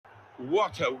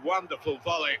What a wonderful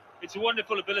volley. It's a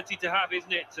wonderful ability to have,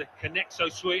 isn't it? To connect so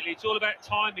sweetly. It's all about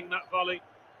timing that volley.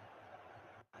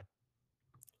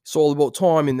 It's all about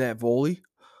timing that volley.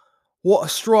 What a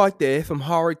strike there from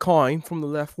Harry Kane from the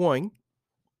left wing.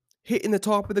 Hitting the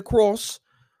top of the cross.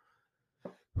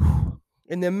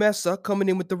 And then Mesa coming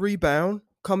in with the rebound.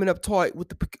 Coming up tight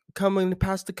with coming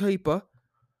past the keeper.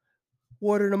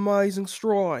 What an amazing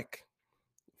strike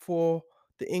for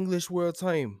the English world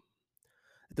team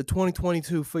at the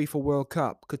 2022 FIFA World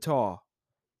Cup, Qatar.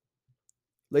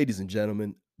 Ladies and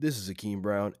gentlemen, this is Akeem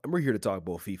Brown, and we're here to talk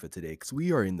about FIFA today because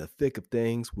we are in the thick of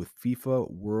things with FIFA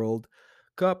World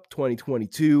Cup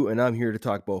 2022, and I'm here to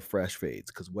talk about fresh fades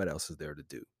because what else is there to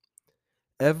do?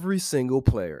 Every single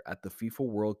player at the FIFA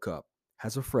World Cup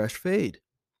has a fresh fade.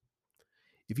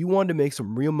 If you wanted to make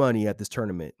some real money at this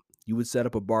tournament, you would set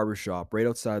up a barbershop right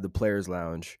outside the players'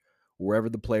 lounge, wherever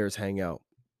the players hang out,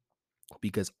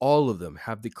 because all of them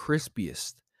have the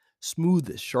crispiest,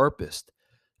 smoothest, sharpest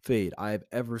fade I have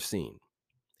ever seen.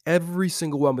 Every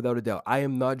single one, without a doubt. I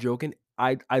am not joking.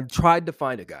 I tried to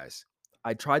find it, guys.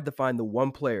 I tried to find the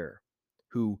one player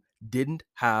who didn't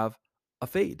have a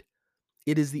fade.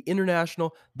 It is the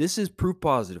international. This is proof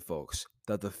positive, folks,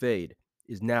 that the fade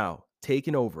is now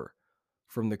taken over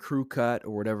from the crew cut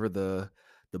or whatever, the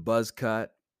buzz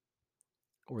cut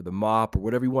or the mop or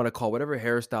whatever you want to call, whatever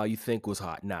hairstyle you think was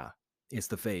hot. Nah, it's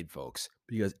the fade, folks,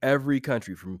 because every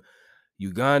country from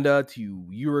Uganda to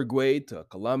Uruguay to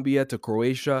Colombia to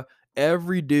Croatia,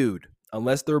 every dude,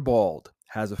 unless they're bald,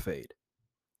 has a fade.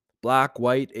 Black,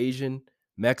 white, Asian,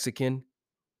 Mexican,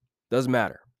 doesn't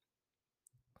matter.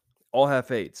 All have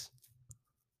fades.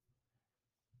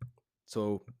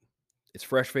 So it's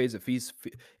fresh fades at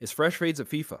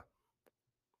FIFA.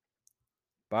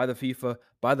 Buy the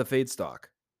fade stock,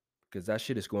 because that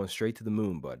shit is going straight to the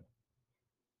moon, bud.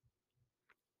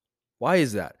 Why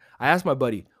is that? I asked my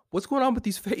buddy, what's going on with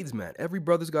these fades, man? Every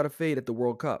brother's got a fade at the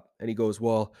World Cup. And he goes,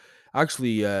 well,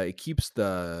 actually, it keeps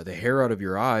the hair out of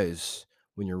your eyes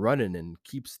when you're running and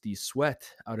keeps the sweat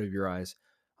out of your eyes.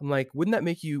 I'm like, wouldn't it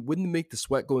make the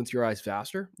sweat go into your eyes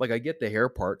faster? Like, I get the hair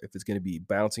part if it's going to be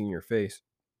bouncing in your face.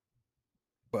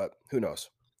 But who knows?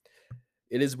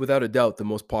 It is without a doubt the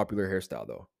most popular hairstyle,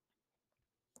 though.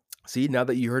 See, now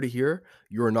that you heard it here,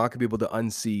 you are not going to be able to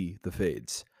unsee the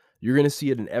fades. You're going to see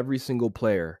it in every single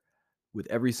player, with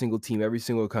every single team, every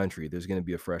single country. There's going to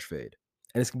be a fresh fade.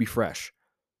 And it's going to be fresh.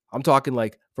 I'm talking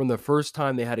like from the first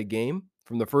time they had a game,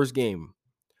 from the first game,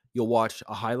 you'll watch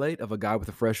a highlight of a guy with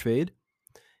a fresh fade.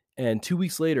 And 2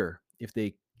 weeks later, if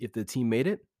the team made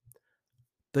it,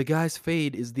 the guy's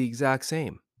fade is the exact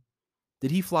same. Did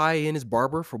he fly in his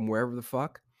barber from wherever the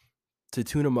fuck to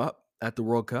tune him up at the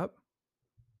World Cup?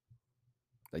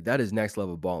 Like, that is next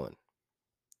level balling.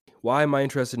 Why am I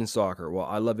interested in soccer? Well,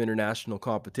 I love international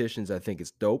competitions. I think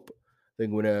it's dope. I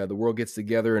think when the world gets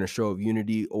together in a show of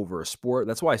unity over a sport,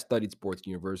 that's why I studied sports at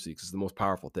university, because it's the most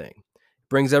powerful thing. It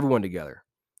brings everyone together.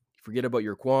 Forget about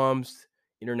your qualms,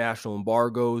 international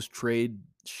embargoes, trade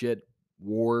shit,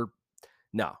 war.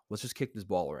 No, let's just kick this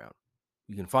ball around.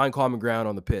 You can find common ground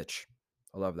on the pitch.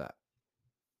 I love that.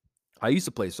 I used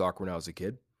to play soccer when I was a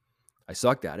kid. I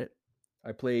sucked at it.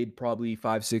 I played probably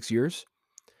 5-6 years.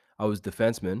 I was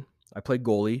defenseman. I played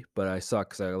goalie, but I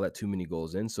sucked because I let too many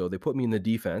goals in. So they put me in the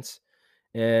defense.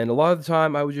 And a lot of the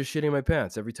time, I was just shitting my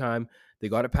pants. Every time they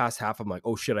got it past half, I'm like,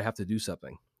 oh shit, I have to do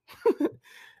something.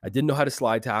 I didn't know how to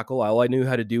slide tackle. All I knew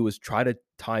how to do was try to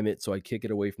time it so I'd kick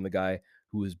it away from the guy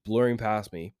who was blurring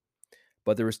past me.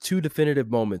 But there was two definitive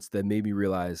moments that made me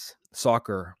realize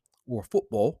soccer, or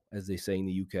football, as they say in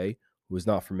the UK, was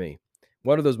not for me.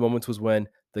 One of those moments was when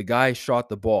the guy shot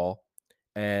the ball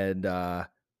and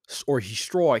or he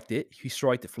striked it. He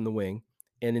striked it from the wing.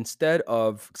 And instead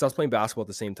of, because I was playing basketball at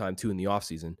the same time too in the off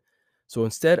season. So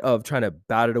instead of trying to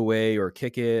bat it away or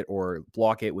kick it or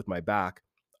block it with my back,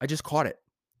 I just caught it.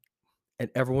 And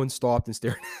everyone stopped and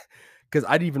stared, because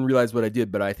I didn't even realize what I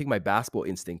did, but I think my basketball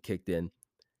instinct kicked in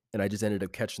and I just ended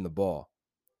up catching the ball.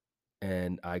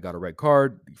 And I got a red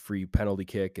card, free penalty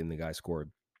kick, and the guy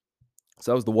scored.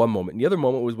 So that was the one moment. And the other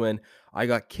moment was when I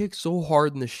got kicked so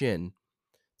hard in the shin.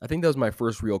 I think that was my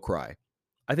first real cry.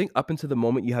 I think up until the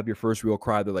moment you have your first real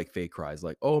cry, they're like fake cries,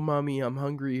 like, oh, mommy, I'm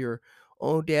hungry, or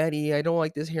oh, daddy, I don't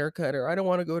like this haircut, or I don't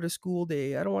want to go to school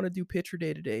day. I don't want to do picture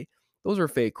day today. Those are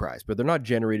fake cries, but they're not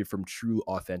generated from true,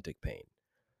 authentic pain.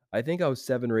 I think I was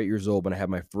 7 or 8 years old when I had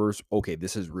my first, okay,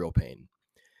 this is real pain.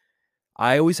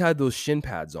 I always had those shin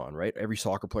pads on, right? Every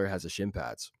soccer player has the shin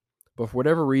pads. But for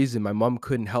whatever reason, my mom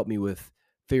couldn't help me with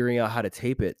figuring out how to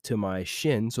tape it to my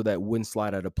shin so that it wouldn't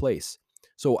slide out of place.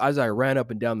 So as I ran up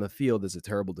and down the field as a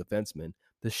terrible defenseman,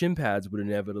 the shin pads would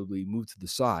inevitably move to the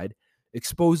side.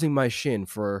 exposing my shin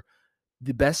for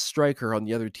the best striker on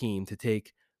the other team to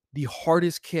take the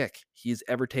hardest kick he has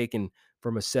ever taken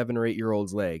from a 7 or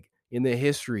 8-year-old's leg in the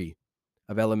history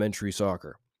of elementary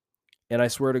soccer. And I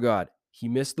swear to God, he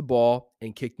missed the ball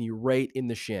and kicked me right in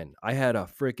the shin. I had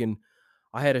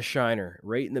a shiner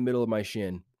right in the middle of my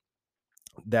shin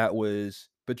that was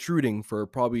protruding for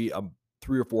probably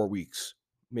 3 or 4 weeks,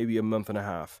 maybe a month and a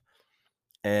half.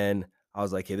 And I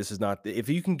was like, hey, this is not, if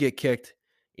you can get kicked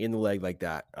in the leg like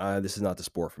that, this is not the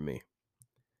sport for me.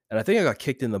 And I think I got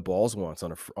kicked in the balls once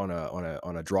on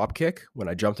a drop kick when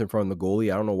I jumped in front of the goalie.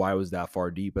 I don't know why I was that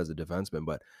far deep as a defenseman,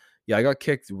 but yeah, I got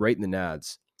kicked right in the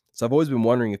nads. So I've always been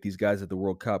wondering if these guys at the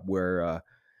World Cup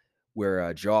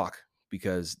wear jock,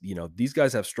 because these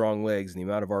guys have strong legs, and the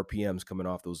amount of RPMs coming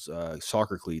off those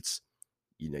soccer cleats,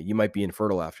 you might be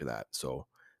infertile after that. So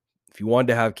if you wanted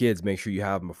to have kids, make sure you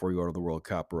have them before you go to the World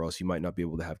Cup, or else you might not be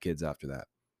able to have kids after that.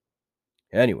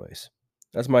 Anyways,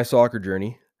 that's my soccer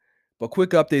journey. But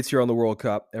quick updates here on the World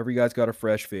Cup. Every guy's got a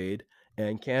fresh fade.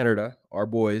 And Canada, our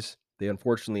boys, they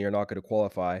unfortunately are not going to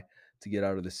qualify to get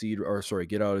out of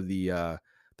get out of the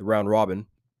round robin.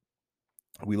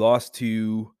 We lost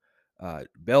to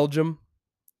Belgium,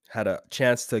 had a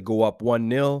chance to go up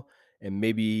 1-0 and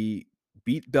maybe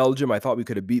beat Belgium. I thought we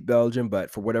could have beat Belgium,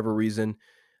 but for whatever reason,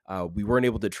 we weren't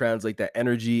able to translate that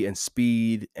energy and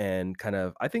speed and kind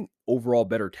of, I think, overall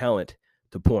better talent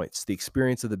to points. The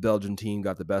experience of the Belgian team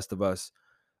got the best of us.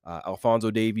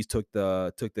 Alphonso Davies took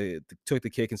the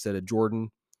kick instead of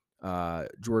Jordan.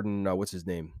 What's his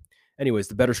name? Anyways,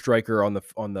 the better striker on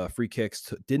the free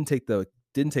kicks didn't take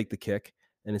the kick,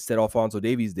 and instead Alphonso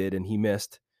Davies did, and he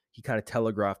missed. He kind of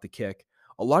telegraphed the kick.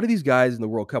 A lot of these guys in the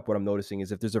World Cup, what I'm noticing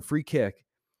is if there's a free kick,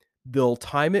 they'll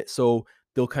time it so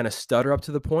they'll kind of stutter up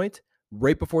to the point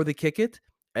right before they kick it,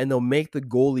 and they'll make the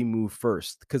goalie move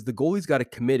first, because the goalie's got to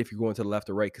commit if you're going to the left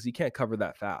or right, because he can't cover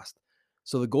that fast.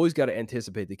 So the goalie's got to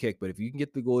anticipate the kick, but if you can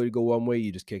get the goalie to go one way,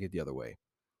 you just kick it the other way.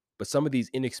 But some of these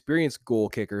inexperienced goal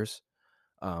kickers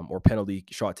or penalty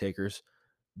shot takers,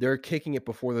 they're kicking it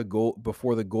before the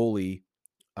goalie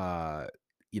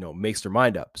makes their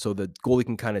mind up, so the goalie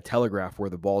can kind of telegraph where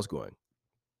the ball's going.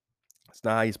 It's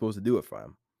not how you're supposed to do it,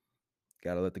 fam.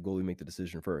 Got to let the goalie make the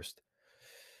decision first.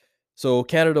 So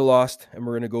Canada lost, and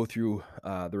we're going to go through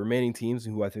the remaining teams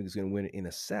and who I think is going to win it in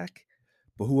a sec.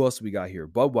 But who else do we got here?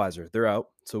 Budweiser, they're out.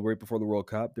 So right before the World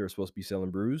Cup, they were supposed to be selling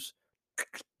brews.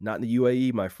 Not in the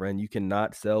UAE, my friend. You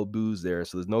cannot sell booze there.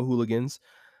 So there's no hooligans.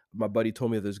 My buddy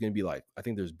told me that there's going to be I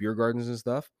think there's beer gardens and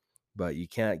stuff, but you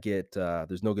can't get,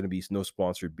 there's going to be no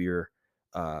sponsored beer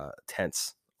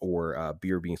tents or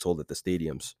beer being sold at the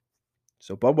stadiums.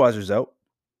 So Budweiser's out.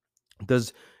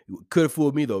 Could have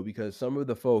fooled me though, because some of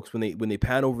the folks, when they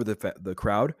pan over the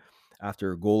crowd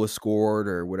after a goal is scored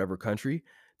or whatever country,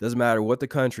 doesn't matter what the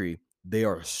country, they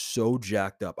are so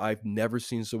jacked up. I've never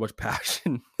seen so much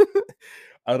passion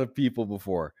out of people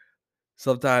before.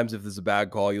 Sometimes if there's a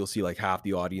bad call, you'll see like half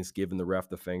the audience giving the ref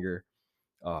the finger.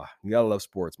 You gotta love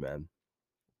sports, man.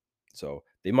 So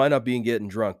they might not be getting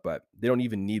drunk, but they don't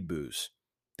even need booze.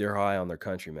 They're high on their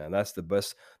country, man. That's the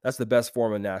best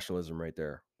form of nationalism right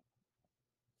there.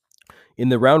 In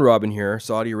the round robin here,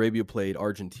 Saudi Arabia played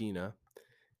Argentina,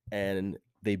 and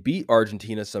they beat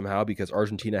Argentina somehow because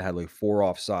Argentina had like 4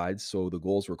 offsides, so the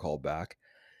goals were called back.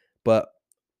 But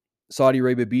Saudi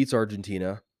Arabia beats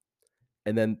Argentina,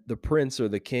 and then the prince or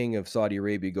the king of Saudi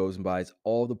Arabia goes and buys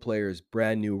all the players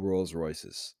brand new Rolls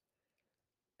Royces.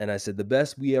 And I said, the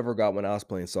best we ever got when I was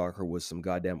playing soccer was some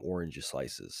goddamn orange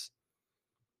slices.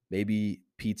 Maybe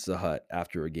Pizza Hut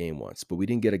after a game once, but we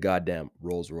didn't get a goddamn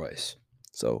Rolls Royce.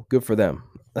 So good for them.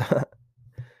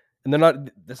 And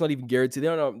that's not even guaranteed.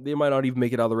 They might not even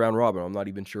make it out of the round robin. I'm not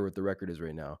even sure what the record is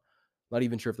right now. Not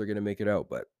even sure if they're going to make it out,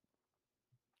 but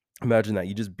imagine that.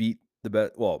 You just beat the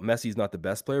best. Well, Messi's not the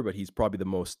best player, but he's probably the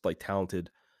most talented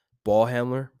ball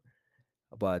handler.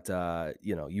 But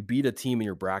you beat a team in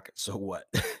your bracket, so what?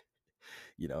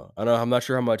 I'm not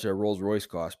sure how much a Rolls Royce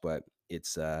costs, but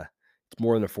it's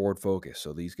more than a Ford Focus.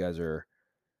 So these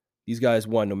guys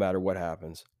won no matter what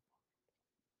happens.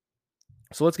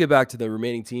 So let's get back to the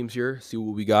remaining teams here, see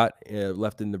what we got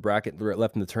left in the bracket,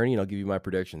 left in the tourney, and I'll give you my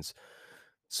predictions.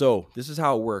 So this is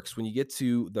how it works. When you get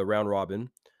to the round robin,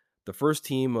 the first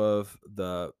team of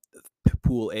the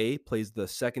Pool A plays the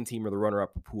second team or the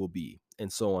runner-up of Pool B, and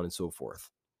so on and so forth.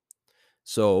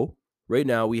 So right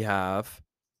now we have,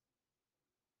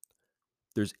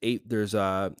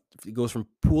 it goes from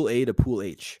Pool A to Pool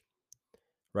H,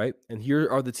 right? And here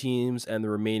are the teams and the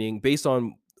remaining, based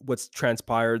on what's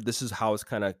transpired, this is how it's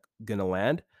kind of gonna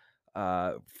land.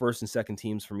 First and second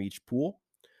teams from each pool.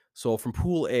 So from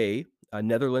Pool A,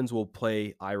 Netherlands will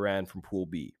play Iran from Pool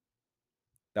B.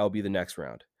 That will be the next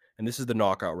round. And this is the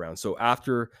knockout round. So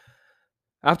after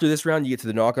this round, you get to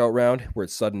the knockout round where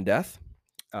it's sudden death.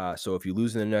 So if you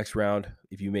lose in the next round,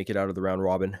 if you make it out of the round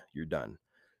robin, you're done.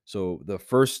 So the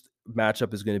first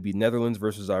matchup is going to be Netherlands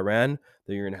versus Iran.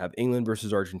 Then you're going to have England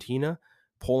versus Argentina,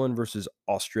 Poland versus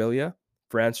Australia,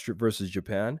 France versus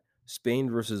Japan, Spain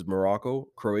versus Morocco,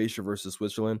 Croatia versus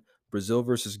Switzerland, Brazil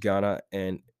versus Ghana,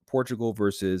 and Portugal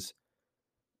versus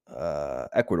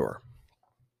Ecuador.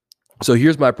 So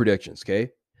here's my predictions, okay?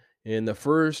 In the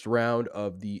first round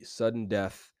of the sudden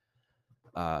death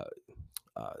round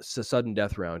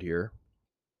here,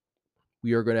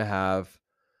 we are going to have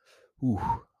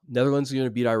Netherlands is going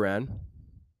to beat Iran.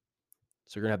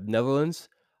 So you're going to have Netherlands.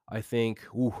 I think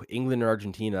England or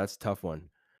Argentina. That's a tough one.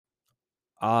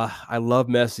 I love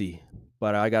Messi,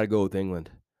 but I got to go with England.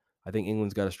 I think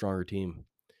England's got a stronger team.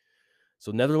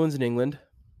 So Netherlands and England,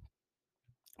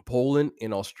 Poland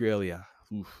and Australia.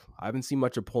 I haven't seen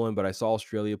much of Poland, but I saw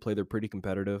Australia play. They're pretty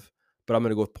competitive, but I'm going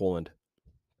to go with Poland.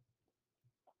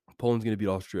 Poland's going to beat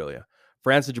Australia.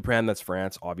 France and Japan, that's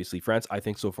France. Obviously, France, I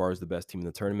think so far is the best team in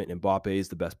the tournament. Mbappe is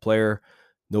the best player.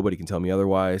 Nobody can tell me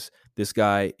otherwise. This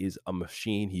guy is a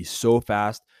machine. He's so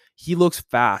fast. He looks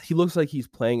fast. He looks like he's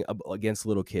playing against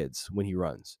little kids when he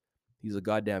runs. He's a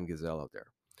goddamn gazelle out there.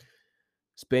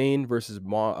 Spain versus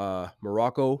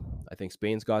Morocco. I think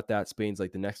Spain's got that. Spain's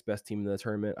like the next best team in the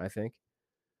tournament, I think.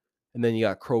 And then you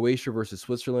got Croatia versus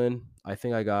Switzerland. I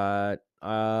think I got...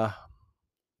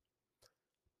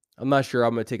 I'm not sure.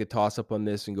 I'm going to take a toss-up on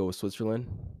this and go with Switzerland.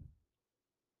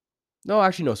 No,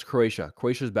 actually, no, it's Croatia.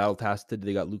 Croatia's battle-tested.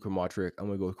 They got Luka Modric. I'm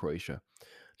going to go with Croatia.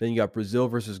 Then you got Brazil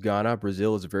versus Ghana.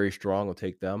 Brazil is very strong. I'll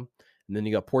take them. And then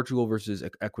you got Portugal versus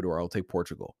Ecuador. I'll take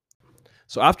Portugal.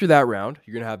 So after that round,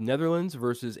 you're going to have Netherlands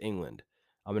versus England.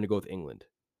 I'm going to go with England.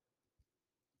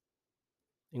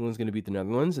 England's going to beat the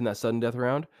Netherlands in that sudden death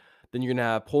round. Then you're going to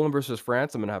have Poland versus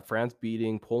France. I'm going to have France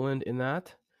beating Poland in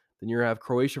that. Then you're going to have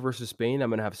Croatia versus Spain. I'm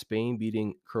going to have Spain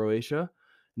beating Croatia.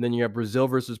 And then you have Brazil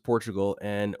versus Portugal.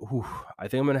 And I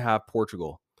think I'm going to have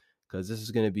Portugal because this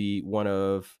is going to be one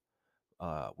of,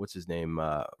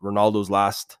 Ronaldo's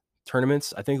last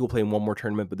tournaments. I think he'll play in one more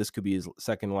tournament, but this could be his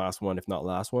second last one, if not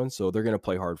last one. So they're going to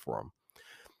play hard for him.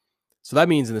 So that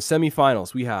means in the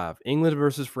semifinals, we have England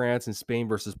versus France and Spain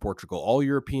versus Portugal, all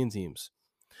European teams.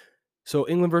 So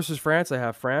England versus France, I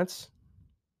have France.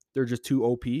 They're just too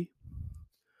OP.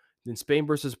 Then Spain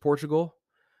versus Portugal.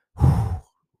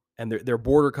 And they're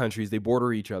border countries. They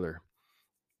border each other.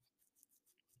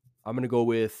 I'm going to go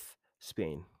with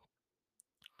Spain.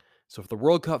 So for the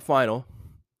World Cup final,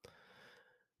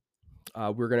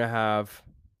 we're going to have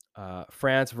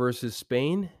France versus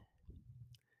Spain.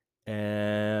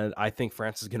 And I think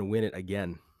France is going to win it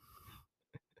again.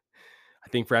 I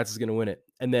think France is going to win it.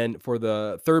 And then for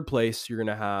the third place, you're going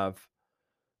to have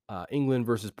England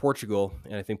versus Portugal.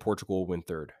 And I think Portugal will win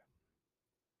third.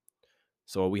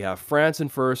 So we have France in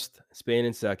first, Spain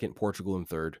in second, Portugal in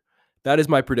third. That is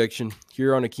my prediction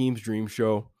here on Akeem's Dream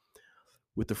Show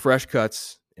with the fresh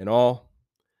cuts and all.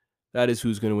 That is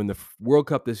who's going to win the World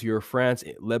Cup this year. France,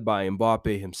 led by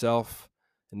Mbappe himself.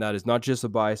 And that is not just a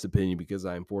biased opinion because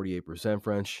I am 48%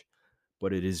 French,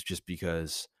 but it is just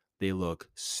because they look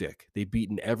sick. They've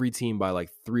beaten every team by like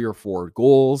 3 or 4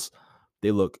 goals.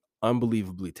 They look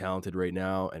unbelievably talented right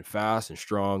now and fast and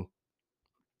strong.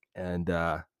 And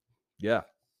yeah.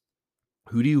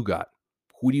 Who do you got?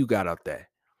 Who do you got out there?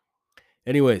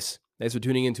 Anyways, thanks for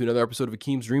tuning in to another episode of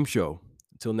Akeem's Dream Show.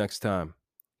 Until next time,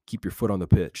 keep your foot on the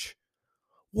pitch.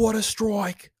 What a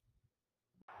strike!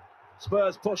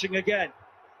 Spurs pushing again.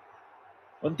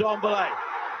 And Ndombele.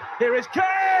 Here is Kane!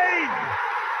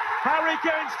 Harry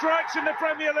Kane strikes in the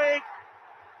Premier League.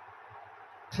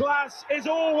 Class is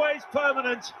always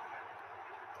permanent.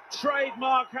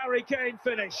 Trademark Harry Kane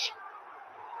finish.